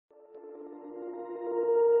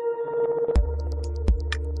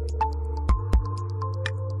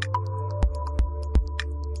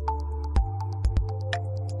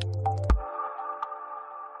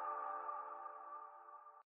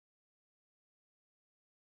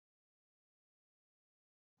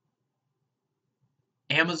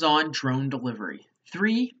Amazon drone delivery.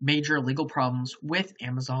 Three major legal problems with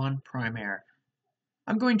Amazon Prime Air.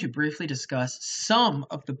 I'm going to briefly discuss some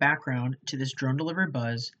of the background to this drone delivery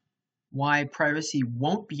buzz, why privacy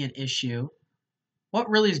won't be an issue, what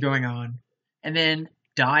really is going on, and then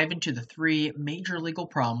dive into the three major legal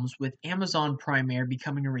problems with Amazon Prime Air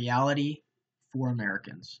becoming a reality for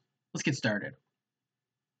Americans. Let's get started.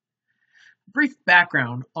 Brief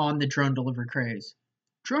background on the drone delivery craze.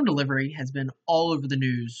 Drone delivery has been all over the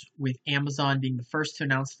news, with Amazon being the first to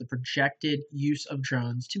announce the projected use of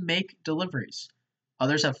drones to make deliveries.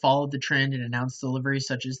 Others have followed the trend and announced deliveries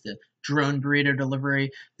such as the drone burrito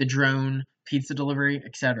delivery, the drone pizza delivery,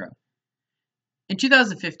 etc. In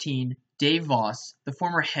 2015, Dave Voss, the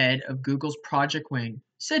former head of Google's Project Wing,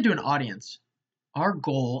 said to an audience, "Our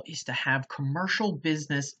goal is to have commercial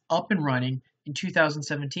business up and running in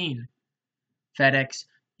 2017. FedEx,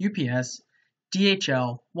 UPS,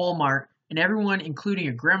 DHL, Walmart, and everyone, including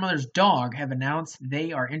your grandmother's dog, have announced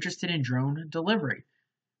they are interested in drone delivery."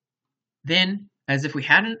 Then, as if we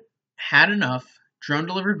hadn't had enough drone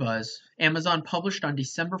delivery buzz, Amazon published on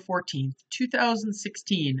December 14th,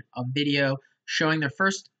 2016, a video showing their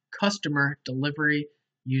first customer delivery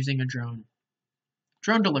using a drone.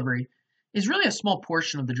 Drone delivery is really a small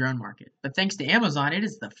portion of the drone market, but thanks to Amazon, it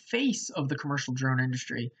is the face of the commercial drone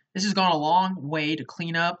industry. This has gone a long way to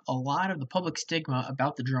clean up a lot of the public stigma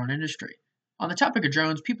about the drone industry. On the topic of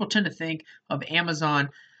drones, people tend to think of Amazon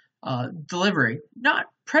delivery,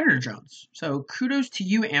 not predator drones. So kudos to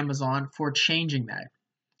you, Amazon, for changing that.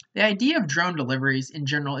 The idea of drone deliveries in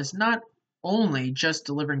general is not only just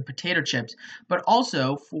delivering potato chips, but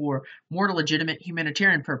also for more legitimate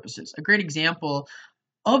humanitarian purposes. A great example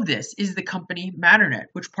of this is the company Matternet,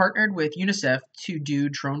 which partnered with UNICEF to do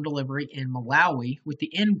drone delivery in Malawi with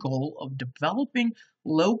the end goal of developing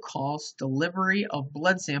low-cost delivery of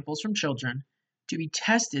blood samples from children to be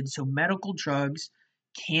tested so medical drugs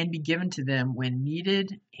can be given to them when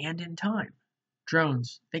needed and in time.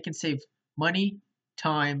 Drones, they can save money,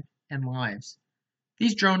 time, and lives.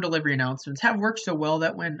 These drone delivery announcements have worked so well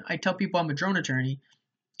that when I tell people I'm a drone attorney,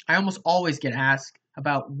 I almost always get asked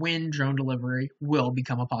about when drone delivery will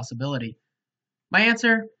become a possibility. My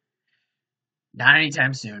answer? Not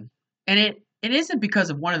anytime soon. And it isn't because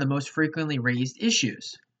of one of the most frequently raised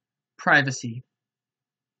issues, privacy.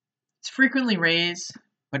 It's frequently raised,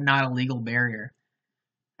 but not a legal barrier.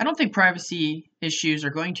 I don't think privacy issues are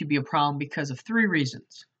going to be a problem because of three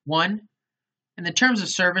reasons. One, in the terms of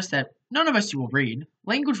service that none of us will read,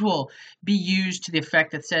 language will be used to the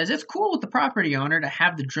effect that says it's cool with the property owner to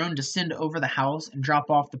have the drone descend over the house and drop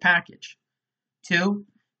off the package. Two,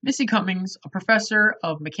 Missy Cummings, a professor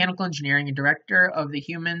of mechanical engineering and director of the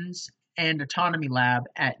Humans and Autonomy Lab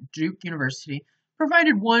at Duke University,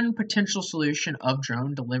 provided one potential solution of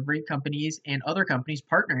drone delivery companies and other companies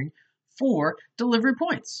partnering for delivery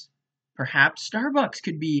points. Perhaps Starbucks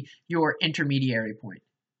could be your intermediary point.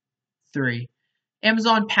 Three,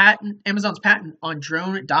 Amazon's patent on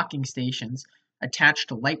drone docking stations attached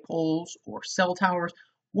to light poles or cell towers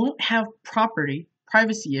won't have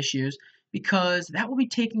privacy issues because that will be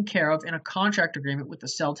taken care of in a contract agreement with the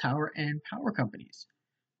cell tower and power companies.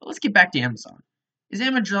 But let's get back to Amazon. Is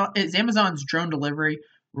Amazon's drone delivery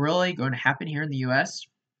really going to happen here in the US?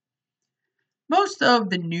 Most of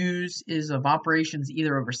the news is of operations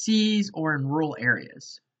either overseas or in rural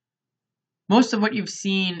areas. Most of what you've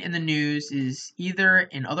seen in the news is either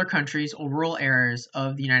in other countries or rural areas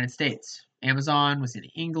of the United States. Amazon was in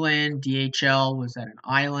England, DHL was at an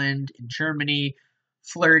island in Germany,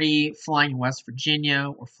 Flirty flying in West Virginia,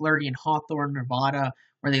 or Flirty in Hawthorne, Nevada,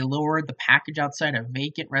 where they lowered the package outside a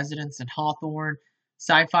vacant residence in Hawthorne.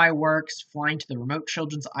 Sci-Fi Works flying to the remote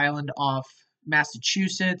children's island off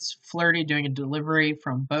Massachusetts, Flirty doing a delivery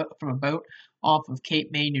from a boat off of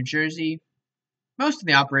Cape May, New Jersey. Most of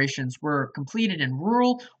the operations were completed in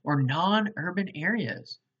rural or non-urban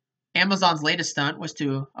areas. Amazon's latest stunt was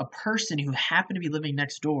to a person who happened to be living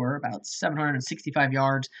next door, about 765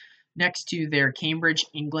 yards next to their Cambridge,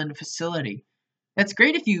 England facility. That's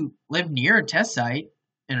great if you live near a test site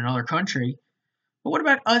in another country, but what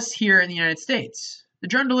about us here in the United States? The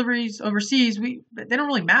drone deliveries overseas, they don't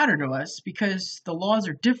really matter to us because the laws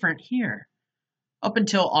are different here. Up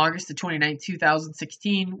until August the 29th,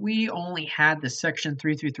 2016, we only had the Section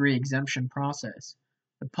 333 exemption process,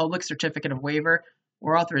 the public certificate of waiver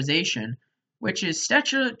or authorization, which is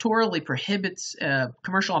statutorily prohibits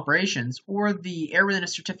commercial operations, or the airworthiness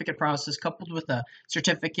certificate process coupled with a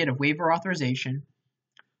certificate of waiver authorization.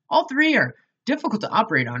 All three are difficult to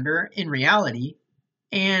operate under in reality,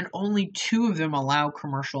 and only two of them allow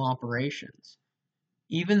commercial operations.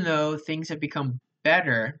 Even though things have become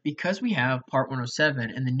better because we have Part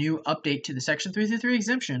 107 and the new update to the Section 333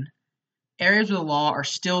 exemption. Areas of the law are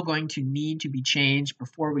still going to need to be changed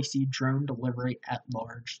before we see drone delivery at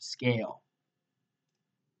large scale.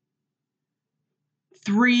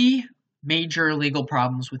 3 major legal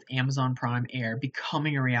problems with Amazon Prime Air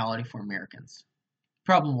becoming a reality for Americans.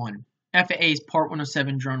 Problem 1. FAA's Part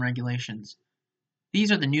 107 drone regulations.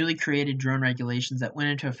 These are the newly created drone regulations that went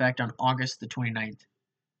into effect on August the 29th.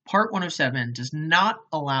 Part 107 does not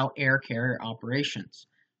allow air carrier operations.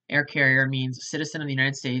 Air carrier means a citizen of the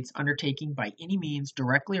United States undertaking by any means,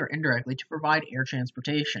 directly or indirectly, to provide air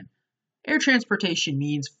transportation. Air transportation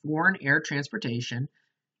means foreign air transportation,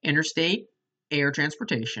 interstate air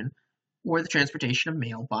transportation, or the transportation of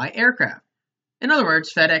mail by aircraft. In other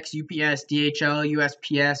words, FedEx, UPS, DHL,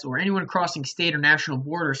 USPS, or anyone crossing state or national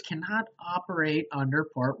borders cannot operate under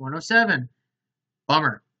Part 107.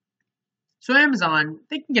 Bummer. So Amazon,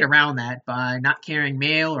 they can get around that by not carrying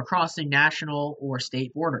mail or crossing national or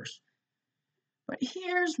state borders. But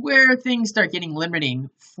here's where things start getting limiting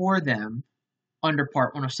for them under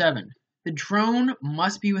Part 107. The drone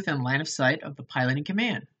must be within line of sight of the pilot in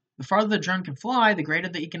command. The farther the drone can fly, the greater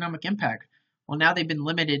the economic impact. Well, now they've been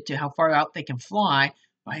limited to how far out they can fly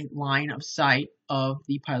by line of sight of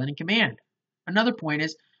the pilot in command. Another point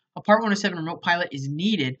is a Part 107 remote pilot is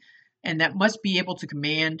needed, and that must be able to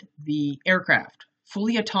command the aircraft.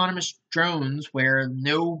 Fully autonomous drones where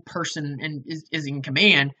no person is in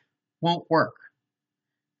command won't work.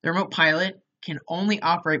 The remote pilot can only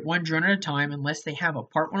operate one drone at a time unless they have a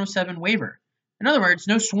Part 107 waiver. In other words,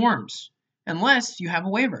 no swarms, unless you have a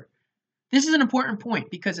waiver. This is an important point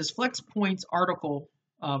because as FlexPoint's article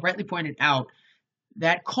rightly pointed out,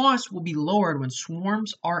 that cost will be lowered when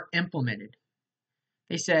swarms are implemented.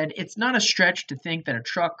 They said it's not a stretch to think that a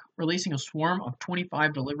truck releasing a swarm of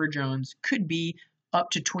 25 delivery drones could be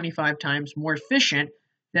up to 25 times more efficient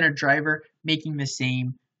than a driver making the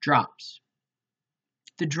same drops.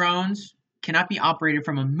 The drones cannot be operated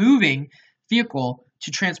from a moving vehicle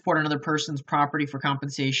to transport another person's property for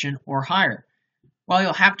compensation or hire. Well,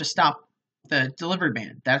 you'll have to stop the delivery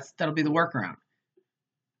van. That'll be the workaround.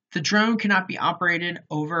 The drone cannot be operated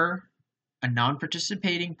over a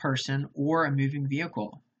non-participating person or a moving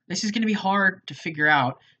vehicle. This is going to be hard to figure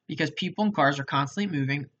out because people and cars are constantly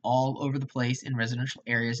moving all over the place in residential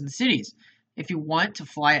areas and cities. If you want to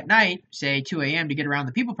fly at night, say 2 a.m. to get around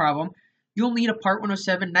the people problem, you'll need a Part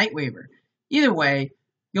 107 night waiver. Either way,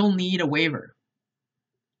 you'll need a waiver.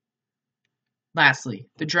 Lastly,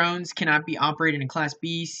 the drones cannot be operated in Class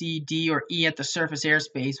B, C, D, or E at the surface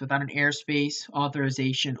airspace without an airspace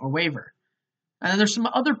authorization or waiver. And there's some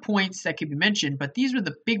other points that could be mentioned, but these were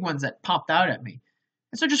the big ones that popped out at me.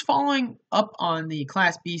 And so just following up on the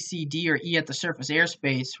Class B, C, D, or E at the surface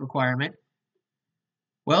airspace requirement,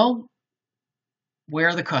 well, where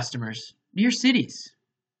are the customers? Near cities.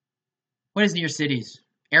 What is near cities?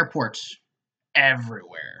 Airports.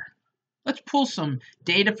 Everywhere. Let's pull some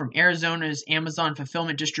data from Arizona's Amazon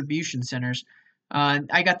Fulfillment Distribution Centers.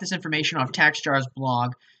 I got this information off TaxJar's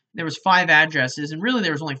blog. There was 5 addresses, and really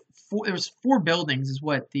there was only 4. There was 4 buildings, is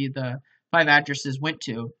what the 5 addresses went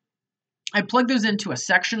to. I plugged those into a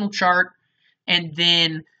sectional chart, and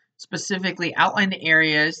then specifically outlined the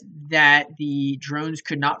areas that the drones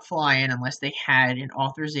could not fly in unless they had an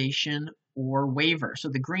authorization or waiver. So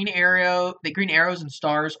the green arrows and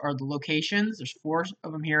stars are the locations. There's 4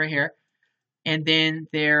 of them here. And then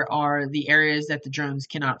there are the areas that the drones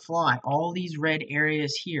cannot fly. All these red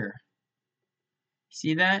areas here.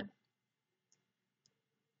 See that?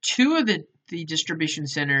 2 of the distribution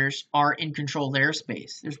centers are in controlled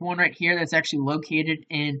airspace. There's one right here that's actually located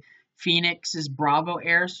in Phoenix's Bravo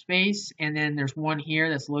airspace. And then there's one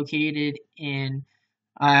here that's located in,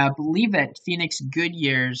 I believe, at Phoenix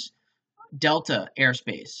Goodyear's Delta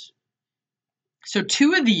airspace. So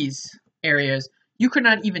 2 of these areas, you could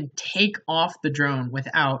not even take off the drone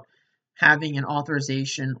without having an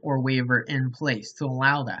authorization or waiver in place to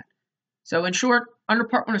allow that. So in short, under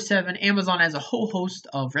Part 107, Amazon has a whole host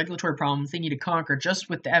of regulatory problems they need to conquer just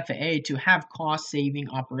with the FAA to have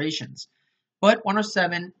cost-saving operations. But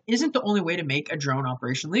 107 isn't the only way to make a drone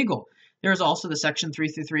operation legal. There is also the Section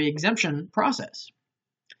 333 exemption process,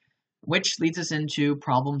 which leads us into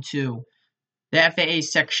problem 2, the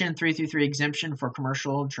FAA's Section 333 exemption for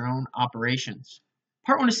commercial drone operations.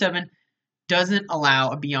 Part 107 doesn't allow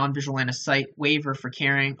a beyond visual line of sight waiver for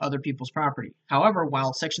carrying other people's property. However,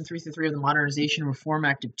 while Section 333 of the Modernization and Reform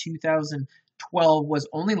Act of 2012 was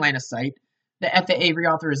only line of sight, the FAA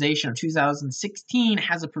reauthorization of 2016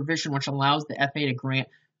 has a provision which allows the FAA to grant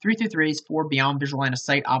 333s for beyond visual line of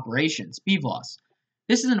sight operations, BVLOS.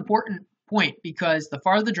 This is an important point because the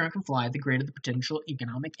farther the drone can fly, the greater the potential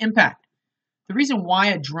economic impact. The reason why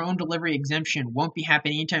a drone delivery exemption won't be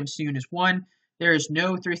happening anytime soon is one, there is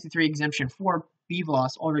no 333 exemption for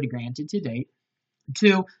BVLOS already granted to date.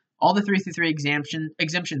 Two, all the 333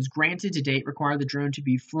 exemptions granted to date require the drone to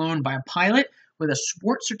be flown by a pilot with a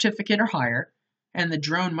sport certificate or higher, and the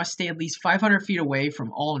drone must stay at least 500 feet away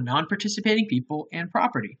from all non-participating people and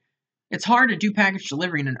property. It's hard to do package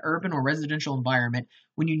delivery in an urban or residential environment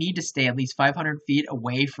when you need to stay at least 500 feet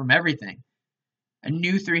away from everything. A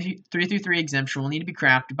new 333 exemption will need to be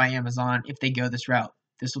crafted by Amazon if they go this route.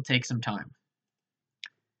 This will take some time.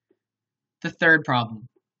 The third problem.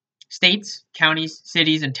 States, counties,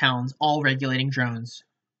 cities, and towns all regulating drones.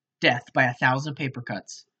 Death by 1,000 paper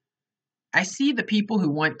cuts. I see the people who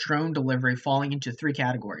want drone delivery falling into three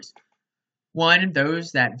categories. One,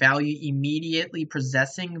 those that value immediately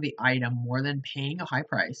possessing the item more than paying a high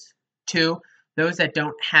price. Two, those that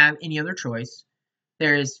don't have any other choice.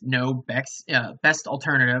 There is no best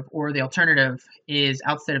alternative, or the alternative is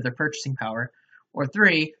outside of their purchasing power. Or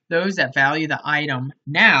three, those that value the item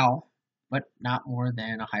now, but not more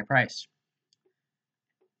than a high price.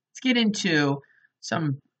 Let's get into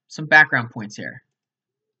some background points here.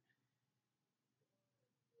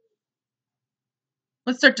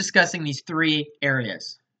 Let's start discussing these three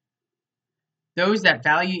areas. Those that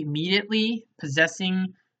value immediately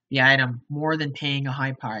possessing the item more than paying a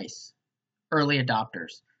high price. Early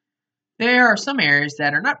adopters. There are some areas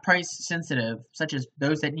that are not price sensitive, such as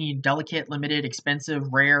those that need delicate, limited,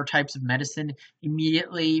 expensive, rare types of medicine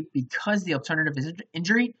immediately because the alternative is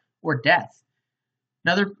injury or death.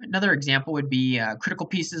 Another example would be critical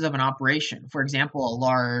pieces of an operation. For example, a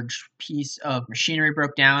large piece of machinery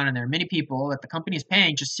broke down and there are many people that the company is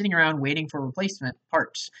paying just sitting around waiting for replacement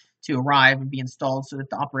parts to arrive and be installed so that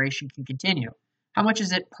the operation can continue. How much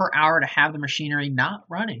is it per hour to have the machinery not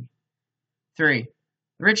running? 3.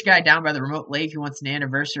 The rich guy down by the remote lake who wants an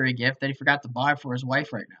anniversary gift that he forgot to buy for his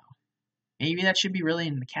wife right now. Maybe that should be really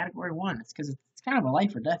in the category 1. It's because it's kind of a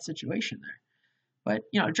life or death situation there. But,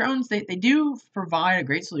 drones, they do provide a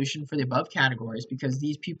great solution for the above categories because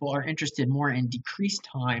these people are interested more in decreased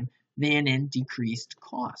time than in decreased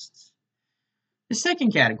costs. The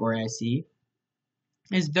second category I see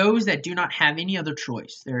is those that do not have any other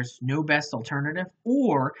choice. There's no best alternative,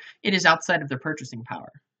 or it is outside of their purchasing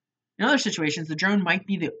power. In other situations, the drone might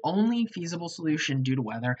be the only feasible solution due to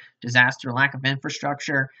weather, disaster, lack of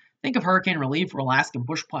infrastructure. Think of hurricane relief or Alaskan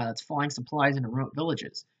bush pilots flying supplies into remote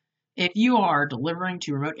villages. If you are delivering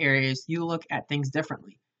to remote areas, you look at things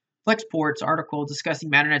differently. Flexport's article discussing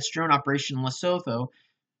Matternet's drone operation in Lesotho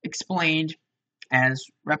explained, as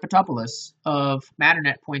Repetopoulos of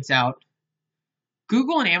Matternet points out,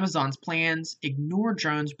 Google and Amazon's plans ignore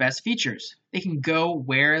drones' best features. They can go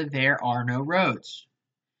where there are no roads.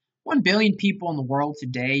 1 billion people in the world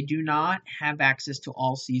today do not have access to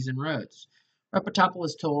all-season roads.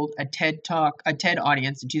 Repetopoulos told a TED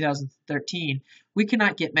audience in 2013, we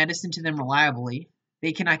cannot get medicine to them reliably,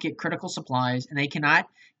 they cannot get critical supplies, and they cannot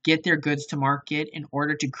get their goods to market in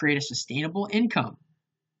order to create a sustainable income.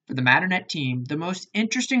 For the Matternet team, the most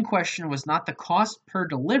interesting question was not the cost per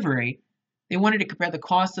delivery. They wanted to compare the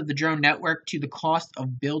cost of the drone network to the cost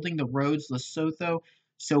of building the roads Lesotho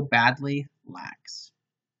so badly lacks.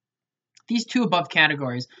 These two above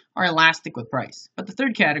categories are elastic with price, but the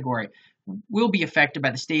third category will be affected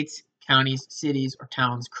by the states, counties, cities, or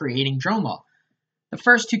towns creating drone law. The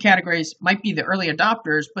first two categories might be the early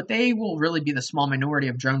adopters, but they will really be the small minority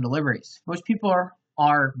of drone deliveries. Most people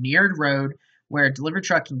are near a road where a delivery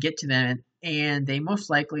truck can get to them, and they most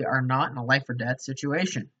likely are not in a life or death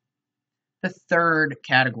situation. The third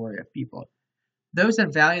category of people, those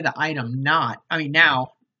that value the item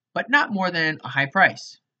now, but not more than a high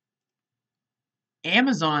price.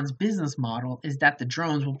 Amazon's business model is that the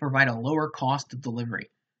drones will provide a lower cost of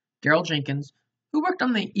delivery. Daryl Jenkins, who worked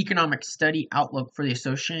on the economic study outlook for the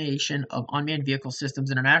Association of Unmanned Vehicle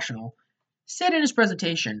Systems International, said in his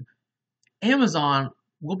presentation, Amazon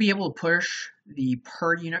will be able to push the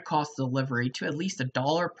per unit cost of delivery to at least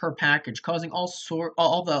 $1 per package, causing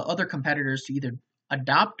all the other competitors to either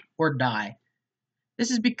adopt or die.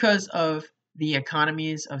 This is because of the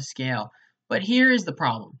economies of scale. But here is the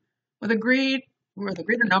problem. With a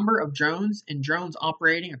greater number of drones and drones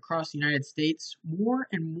operating across the United States, more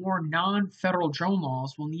and more non-federal drone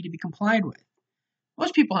laws will need to be complied with.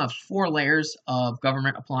 Most people have 4 layers of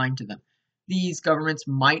government applying to them. These governments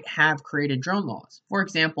might have created drone laws. For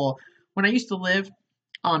example, when I used to live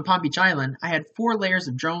on Palm Beach Island, I had 4 layers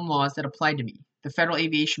of drone laws that applied to me. the Federal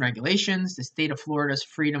Aviation Regulations, the state of Florida's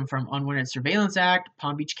Freedom from Unwanted Surveillance Act,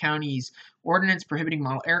 Palm Beach County's ordinance prohibiting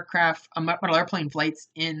model airplane flights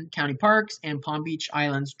in county parks, and Palm Beach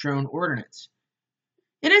Island's drone ordinance.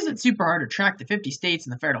 It isn't super hard to track the 50 states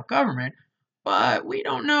and the federal government, but we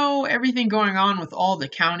don't know everything going on with all the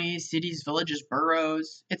counties, cities, villages,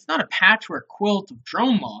 boroughs. It's not a patchwork quilt of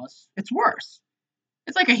drone laws. It's worse.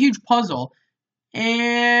 It's like a huge puzzle,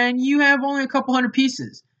 and you have only a couple hundred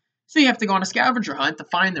pieces. So you have to go on a scavenger hunt to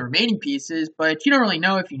find the remaining pieces, but you don't really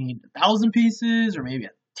know if you need 1,000 pieces or maybe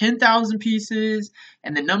 10,000 pieces,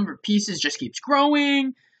 and the number of pieces just keeps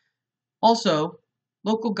growing. Also,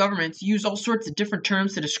 local governments use all sorts of different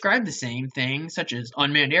terms to describe the same thing, such as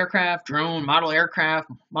unmanned aircraft, drone, model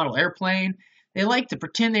airplane. They like to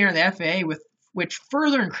pretend they are the FAA, which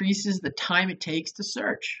further increases the time it takes to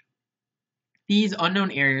search. These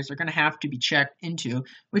unknown areas are going to have to be checked into,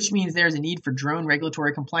 which means there's a need for drone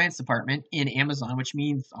regulatory compliance department in Amazon, which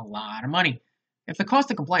means a lot of money. If the cost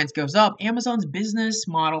of compliance goes up, Amazon's business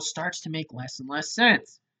model starts to make less and less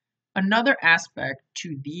sense. Another aspect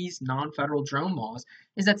to these non-federal drone laws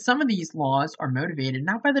is that some of these laws are motivated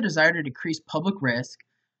not by the desire to decrease public risk,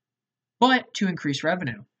 but to increase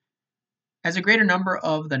revenue. As a greater number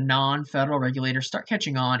of the non-federal regulators start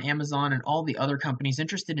catching on, Amazon and all the other companies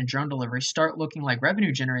interested in drone delivery start looking like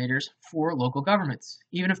revenue generators for local governments.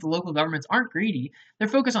 Even if the local governments aren't greedy, their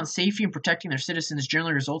focus on safety and protecting their citizens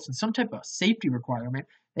generally results in some type of safety requirement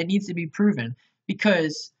that needs to be proven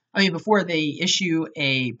before they issue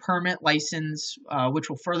a permit license, which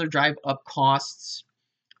will further drive up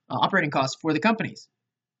operating costs for the companies.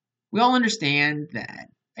 We all understand that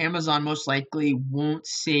Amazon most likely won't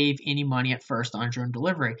save any money at first on drone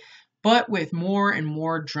delivery, but with more and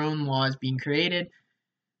more drone laws being created,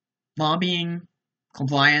 lobbying,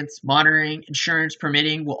 compliance, monitoring, insurance,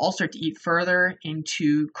 permitting will all start to eat further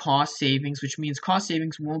into cost savings, which means cost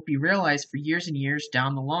savings won't be realized for years and years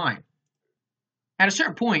down the line. At a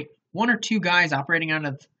certain point, one or two guys operating out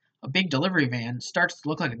of a big delivery van starts to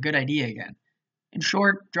look like a good idea again. In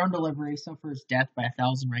short, drone delivery suffers death by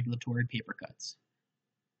 1,000 regulatory paper cuts.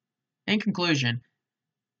 In conclusion,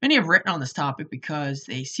 many have written on this topic because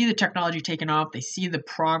they see the technology taking off, they see the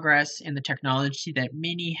progress in the technology that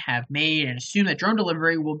many have made, and assume that drone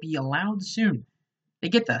delivery will be allowed soon. They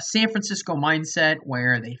get the San Francisco mindset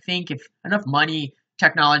where they think if enough money,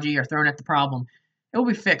 technology are thrown at the problem, it will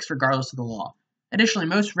be fixed regardless of the law. Additionally,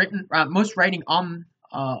 most writing on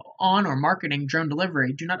or marketing drone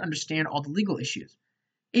delivery do not understand all the legal issues.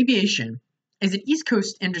 Aviation is an East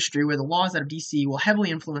Coast industry where the laws out of DC will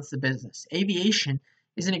heavily influence the business. Aviation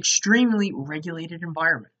is an extremely regulated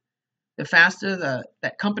environment. The faster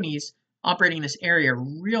that companies operating in this area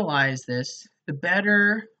realize this, the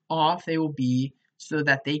better off they will be so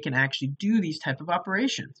that they can actually do these type of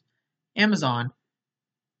operations. Amazon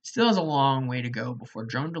still has a long way to go before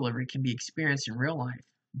drone delivery can be experienced in real life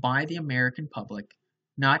by the American public,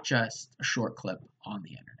 not just a short clip on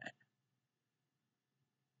the internet.